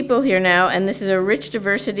 90 people here now, and this is a rich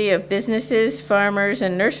diversity of businesses, farmers,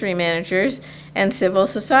 and nursery managers, and civil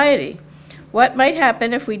society. What might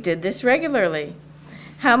happen if we did this regularly?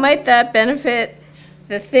 How might that benefit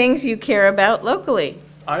the things you care about locally?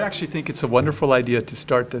 I actually think it's a wonderful idea to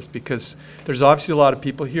start this because there's obviously a lot of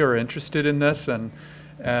people here who are interested in this, and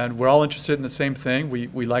we're all interested in the same thing.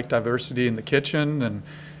 We like diversity in the kitchen,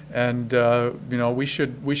 and you know, we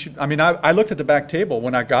should. I mean, I looked at the back table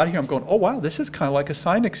when I got here. I'm going, oh wow, this is kind of like a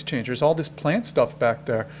sign exchange. There's all this plant stuff back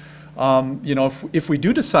there. You know, if we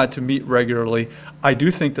do decide to meet regularly, I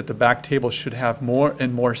do think that the back table should have more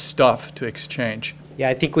and more stuff to exchange. Yeah,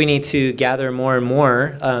 I think we need to gather more and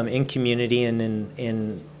more in community and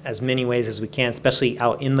in as many ways as we can, especially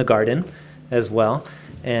out in the garden as well.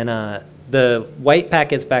 And the white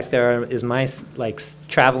packets back there is my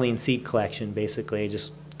traveling seed collection, basically. I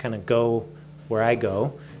just kind of go where I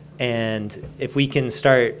go. And if we can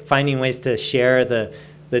start finding ways to share the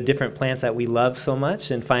different plants that we love so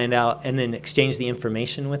much and find out and then exchange the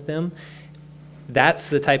information with them, that's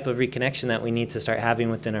the type of reconnection that we need to start having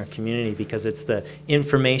within our community, because it's the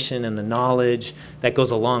information and the knowledge that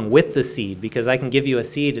goes along with the seed. Because I can give you a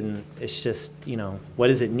seed and it's just, you know, what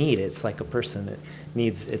does it need? It's like a person. It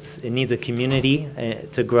needs a community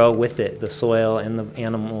to grow with it, the soil and the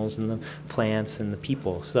animals and the plants and the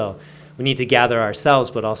people. So we need to gather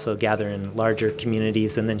ourselves, but also gather in larger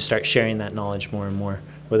communities and then start sharing that knowledge more and more,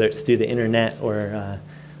 whether it's through the internet or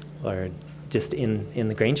just in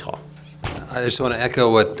the Grange Hall. I just want to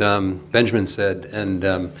echo what Benjamin said,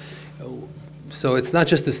 and so it's not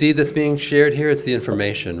just the seed that's being shared here; it's the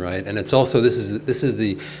information, right? And it's also this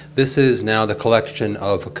is now the collection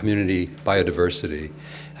of community biodiversity,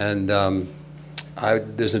 and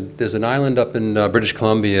there's an island up in British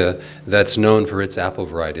Columbia that's known for its apple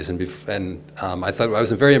varieties, and I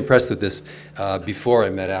was very impressed with this before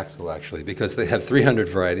I met Axel, actually, because they have 300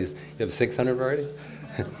 varieties. You have 600 varieties.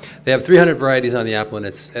 They have 300 varieties on the apple, and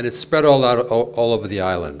it's spread all over the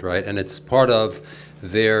island, right? And it's part of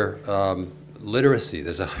their literacy.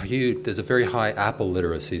 There's a very high apple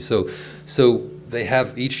literacy. So they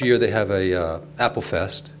have each year they have a apple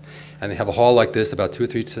fest, and they have a hall like this, about 2 or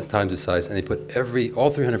 3 times the size, and they put all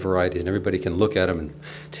 300 varieties, and everybody can look at them and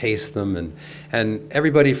taste them, and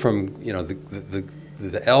everybody from, you know,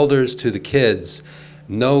 the elders to the kids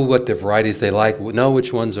know what the varieties they like, know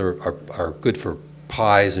which ones are good for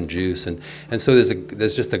pies and juice, and so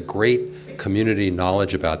there's just a great community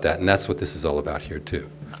knowledge about that, and that's what this is all about here too.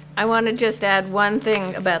 I want to just add one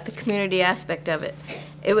thing about the community aspect of it.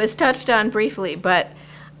 It was touched on briefly, but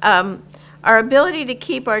our ability to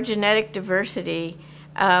keep our genetic diversity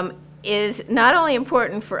is not only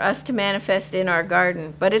important for us to manifest in our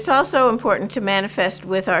garden, but it's also important to manifest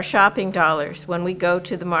with our shopping dollars when we go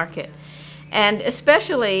to the market. And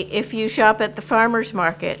especially if you shop at the farmer's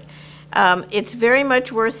market, it's very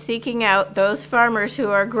much worth seeking out those farmers who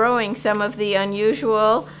are growing some of the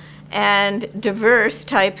unusual and diverse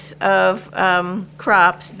types of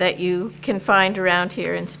crops that you can find around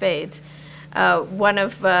here in spades. One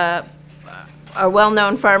of a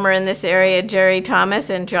well-known farmer in this area, Jerry Thomas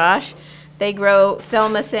and Josh, they grow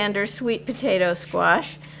Thelma Sanders sweet potato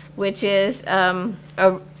squash, which is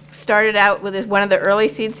started out with one of the early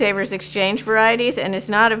Seed Savers Exchange varieties and is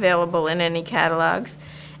not available in any catalogs,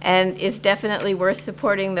 and is definitely worth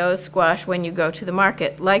supporting those squash when you go to the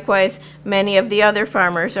market. Likewise, many of the other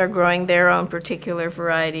farmers are growing their own particular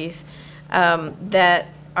varieties that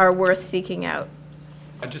are worth seeking out.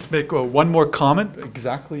 I'll just make one more comment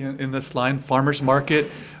exactly in this line, farmer's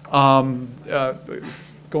market. Going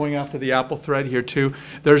after the apple thread here too,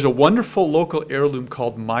 there's a wonderful local heirloom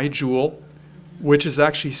called My Jewel, which is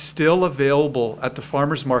actually still available at the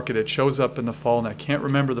farmer's market. It shows up in the fall, and I can't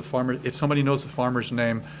remember the farmer. If somebody knows the farmer's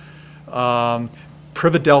name,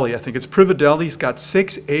 Prividelli, I think it's Prividelli's got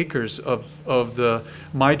 6 acres of the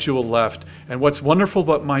My Jewel left. And what's wonderful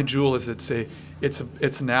about My Jewel is it's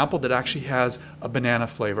an apple that actually has a banana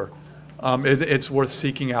flavor. It's worth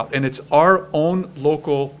seeking out, and it's our own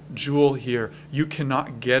local jewel here. You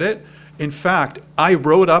cannot get it. In fact, I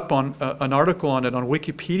wrote up on an article on it on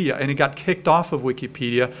Wikipedia, and it got kicked off of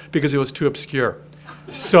Wikipedia because it was too obscure.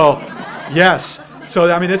 So Yes.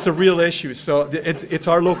 So, I mean, it's a real issue. So it's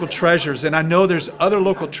our local treasures. And I know there's other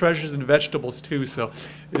local treasures and vegetables too. So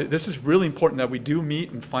this is really important that we do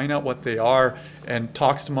meet and find out what they are and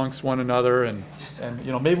talks amongst one another. And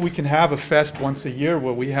you know, maybe we can have a fest once a year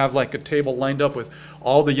where we have like a table lined up with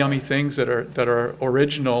all the yummy things that are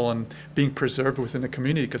original and being preserved within the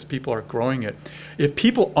community because people are growing it. If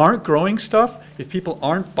people aren't growing stuff, if people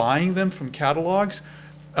aren't buying them from catalogs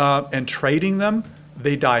and trading them,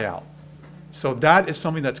 they die out. So that is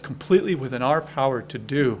something that's completely within our power to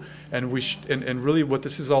do, and and really what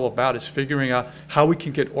this is all about is figuring out how we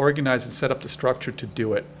can get organized and set up the structure to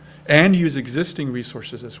do it, and use existing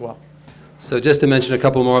resources as well. So just to mention a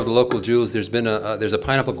couple more of the local jewels, there's a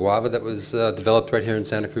pineapple guava that was developed right here in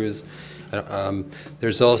Santa Cruz.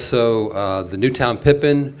 There's also the Newtown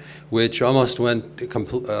pippin, which almost went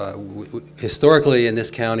historically in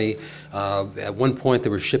this county. At one point, they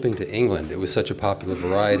were shipping to England. It was such a popular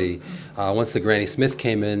variety. Once the Granny Smith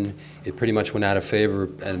came in, it pretty much went out of favor.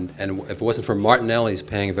 And if it wasn't for Martinelli's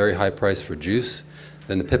paying a very high price for juice,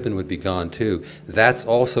 then the pippin would be gone too. That's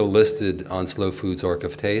also listed on Slow Food's Arc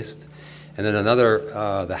of Taste. And then another,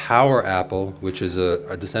 the Hauer apple, which is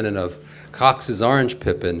a descendant of Cox's orange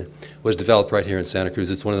pippin, was developed right here in Santa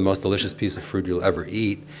Cruz. It's one of the most delicious pieces of fruit you'll ever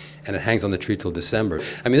eat, and it hangs on the tree till December.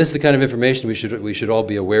 I mean, this is the kind of information we should all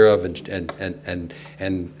be aware of, and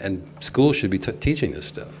schools should be teaching this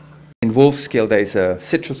stuff. In Wolfskill, there's a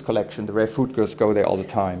citrus collection. The rare fruit girls go there all the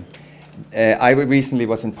time. I recently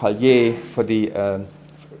was in Palier for the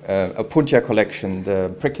Opuntia collection,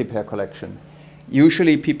 the prickly pear collection.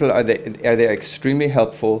 Usually people are there extremely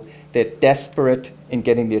helpful. They're desperate in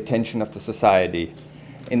getting the attention of the society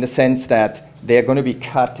in the sense that they're going to be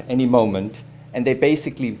cut any moment. And they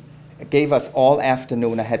basically gave us all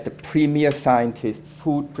afternoon. I had the premier scientists,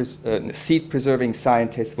 seed preserving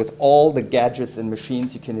scientists with all the gadgets and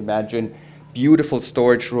machines you can imagine, beautiful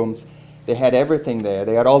storage rooms. They had everything there.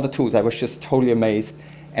 They had all the tools. I was just totally amazed.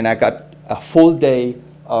 And I got a full day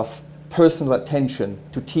of personal attention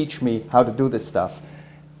to teach me how to do this stuff.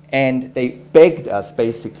 And they begged us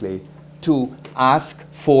basically to ask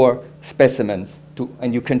for specimens,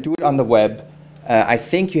 and you can do it on the web. I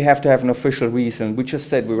think you have to have an official reason. We just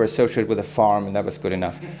said we were associated with a farm, and that was good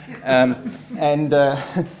enough.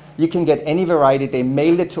 You can get any variety. They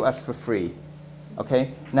mailed it to us for free.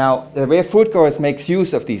 Okay? Now, the Rare Fruit Growers makes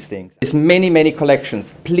use of these things. There's many, many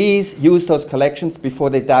collections. Please use those collections before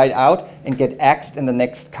they die out and get axed in the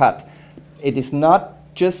next cut. It is not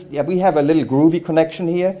just, yeah, we have a little groovy connection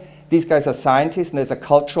here. These guys are scientists, and there's a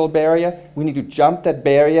cultural barrier. We need to jump that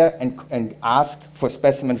barrier and ask for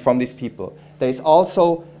specimens from these people. There is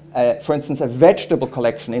also, for instance, a vegetable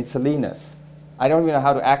collection in Salinas. I don't even know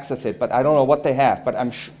how to access it, but I don't know what they have. But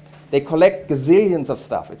they collect gazillions of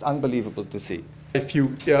stuff. It's unbelievable to see. If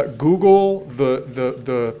you Google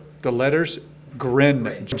the letters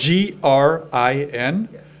GRIN, G-R-I-N,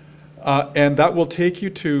 and that will take you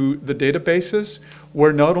to the databases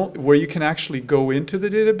where you can actually go into the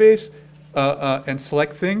database and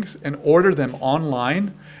select things and order them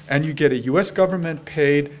online, and you get a U.S. government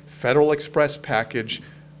paid Federal Express package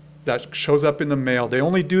that shows up in the mail. They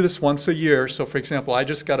only do this once a year. So for example, I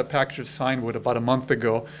just got a package of Signwood about a month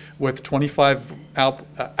ago with 25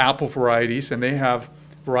 apple varieties, and they have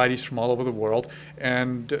varieties from all over the world.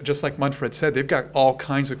 And just like Manfred said, they've got all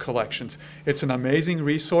kinds of collections. It's an amazing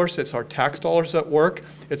resource. It's our tax dollars at work.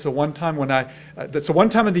 It's the one time that's the one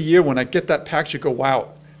time of the year when I get that package, you go, wow,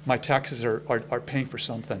 my taxes are paying for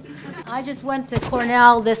something. I just went to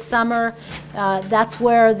Cornell this summer. That's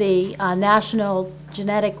where the National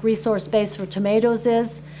Genetic Resource Base for tomatoes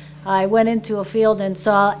is. I went into a field and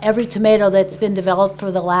saw every tomato that's been developed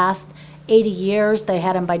for the last 80 years. They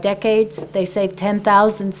had them by decades. They saved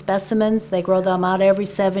 10,000 specimens. They grow them out every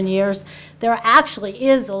 7 years. There actually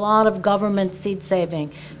is a lot of government seed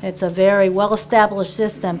saving. It's a very well-established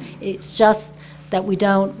system. It's just that we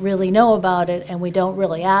don't really know about it and we don't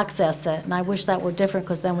really access it. And I wish that were different,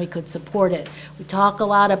 because then we could support it. We talk a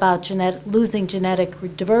lot about losing genetic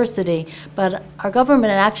diversity, but our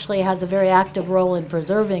government actually has a very active role in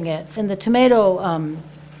preserving it. In the tomato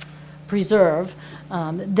preserve,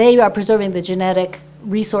 they are preserving the genetic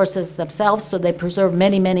resources themselves, so they preserve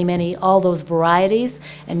many, all those varieties.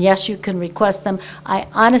 And yes, you can request them. I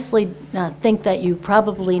honestly think that you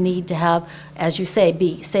probably need to have, as you say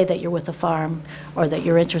that you're with a farm or that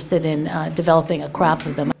you're interested in developing a crop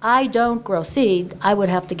of them. I don't grow seed. I would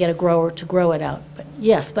have to get a grower to grow it out. But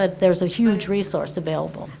yes, but there's a huge resource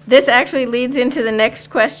available. This actually leads into the next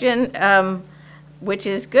question, which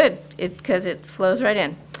is good because it flows right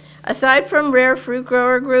in. Aside from rare fruit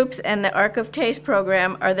grower groups and the Arc of Taste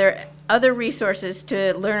program, are there other resources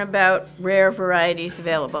to learn about rare varieties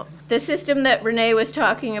available? The system that Renee was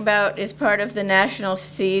talking about is part of the National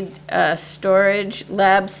Seed Storage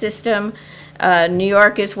Lab system. New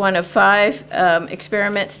York is one of 5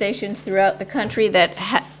 experiment stations throughout the country that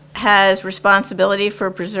has responsibility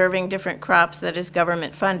for preserving different crops that is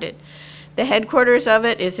government funded. The headquarters of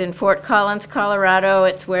it is in Fort Collins, Colorado.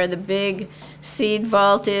 It's where the big seed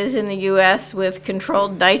vault is in the U.S. with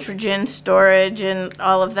controlled nitrogen storage and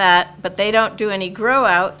all of that, but they don't do any grow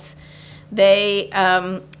outs. They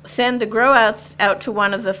send the grow outs out to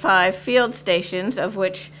one of the 5 field stations, of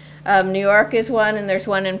which New York is one, and there's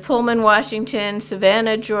one in Pullman, Washington,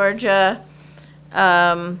 Savannah, Georgia,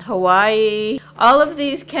 Hawaii. All of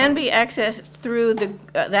these can be accessed through the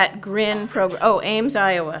that GRIN program. Oh, Ames,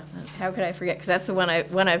 Iowa. How could I forget? Because that's the one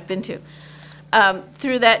I've been to.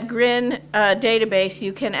 Through that GRIN database,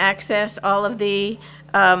 you can access all of the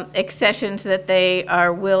accessions that they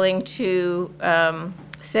are willing to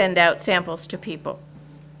send out samples to people.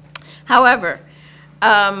 However,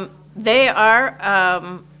 they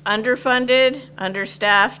are underfunded,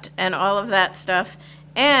 understaffed, and all of that stuff,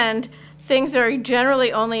 and things are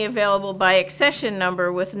generally only available by accession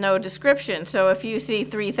number with no description. So if you see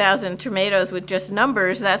 3,000 tomatoes with just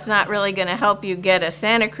numbers, that's not really going to help you get a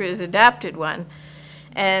Santa Cruz adapted one.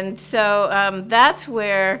 And so that's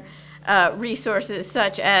where resources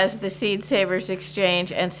such as the Seed Savers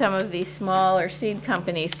Exchange and some of these smaller seed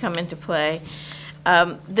companies come into play.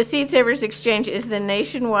 The Seed Savers Exchange is the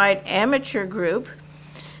nationwide amateur group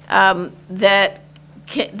that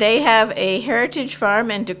they have a heritage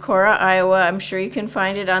farm in Decorah, Iowa. I'm sure you can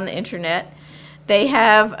find it on the internet. They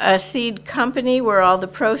have a seed company where all the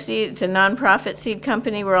proceeds, a nonprofit seed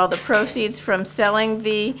company where all the proceeds from selling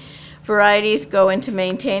the varieties go into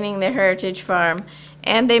maintaining the heritage farm.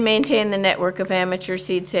 And they maintain the network of amateur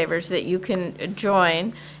seed savers that you can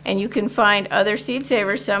join. And you can find other seed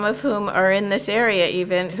savers, some of whom are in this area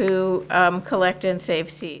even, who collect and save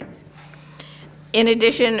seeds. In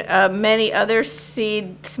addition, many other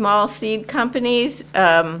small seed companies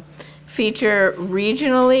feature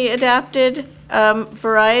regionally adapted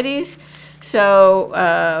varieties.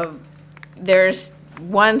 So there's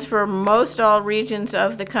ones for most all regions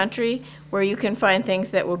of the country where you can find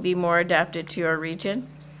things that will be more adapted to your region.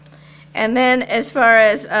 And then as far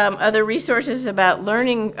as other resources about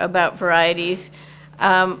learning about varieties,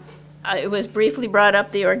 it was briefly brought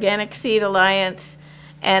up the Organic Seed Alliance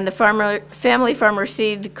and the Family Farmer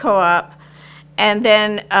Seed Co-op, and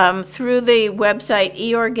then through the website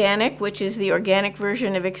eOrganic, which is the organic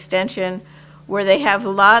version of Extension, where they have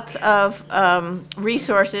lots of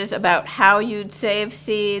resources about how you'd save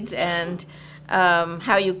seeds and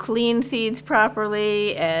how you clean seeds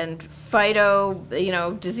properly and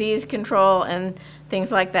disease control and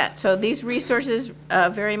things like that. So these resources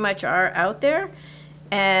very much are out there,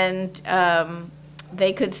 and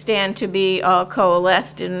they could stand to be all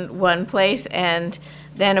coalesced in one place, and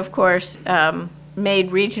then, of course,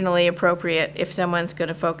 made regionally appropriate if someone's going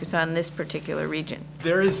to focus on this particular region.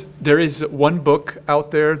 There is one book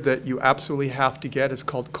out there that you absolutely have to get. It's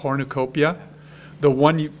called Cornucopia. The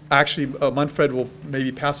one you actually, Manfred will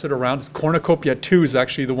maybe pass it around. Cornucopia 2 is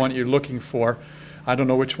actually the one you're looking for. I don't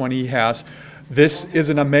know which one he has. This is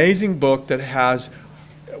an amazing book that has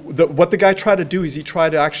what the guy tried to do is he tried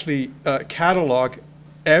to actually catalog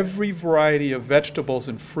every variety of vegetables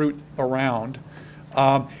and fruit around.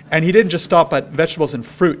 And he didn't just stop at vegetables and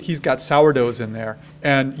fruit. He's got sourdoughs in there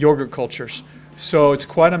and yogurt cultures. So it's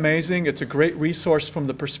quite amazing. It's a great resource from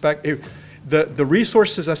the perspective. The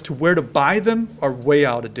resources as to where to buy them are way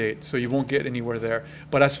out of date, so you won't get anywhere there.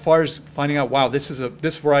 But as far as finding out, wow, this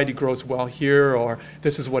variety grows well here, or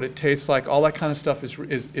this is what it tastes like, all that kind of stuff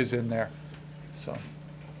is in there. So.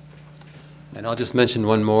 And I'll just mention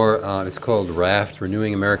one more. It's called RAFT,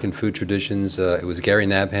 Renewing American Food Traditions. It was Gary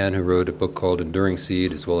Nabhan who wrote a book called Enduring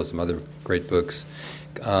Seed, as well as some other great books.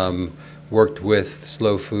 Worked with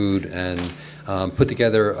Slow Food and put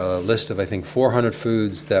together a list of, I think, 400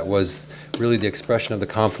 foods that was really the expression of the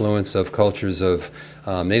confluence of cultures of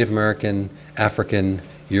Native American, African,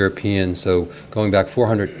 European. So going back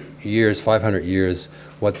 400 years, 500 years,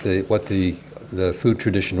 what the food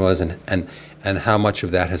tradition was and how much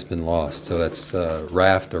of that has been lost. So that's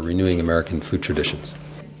RAFT, or Renewing American Food Traditions.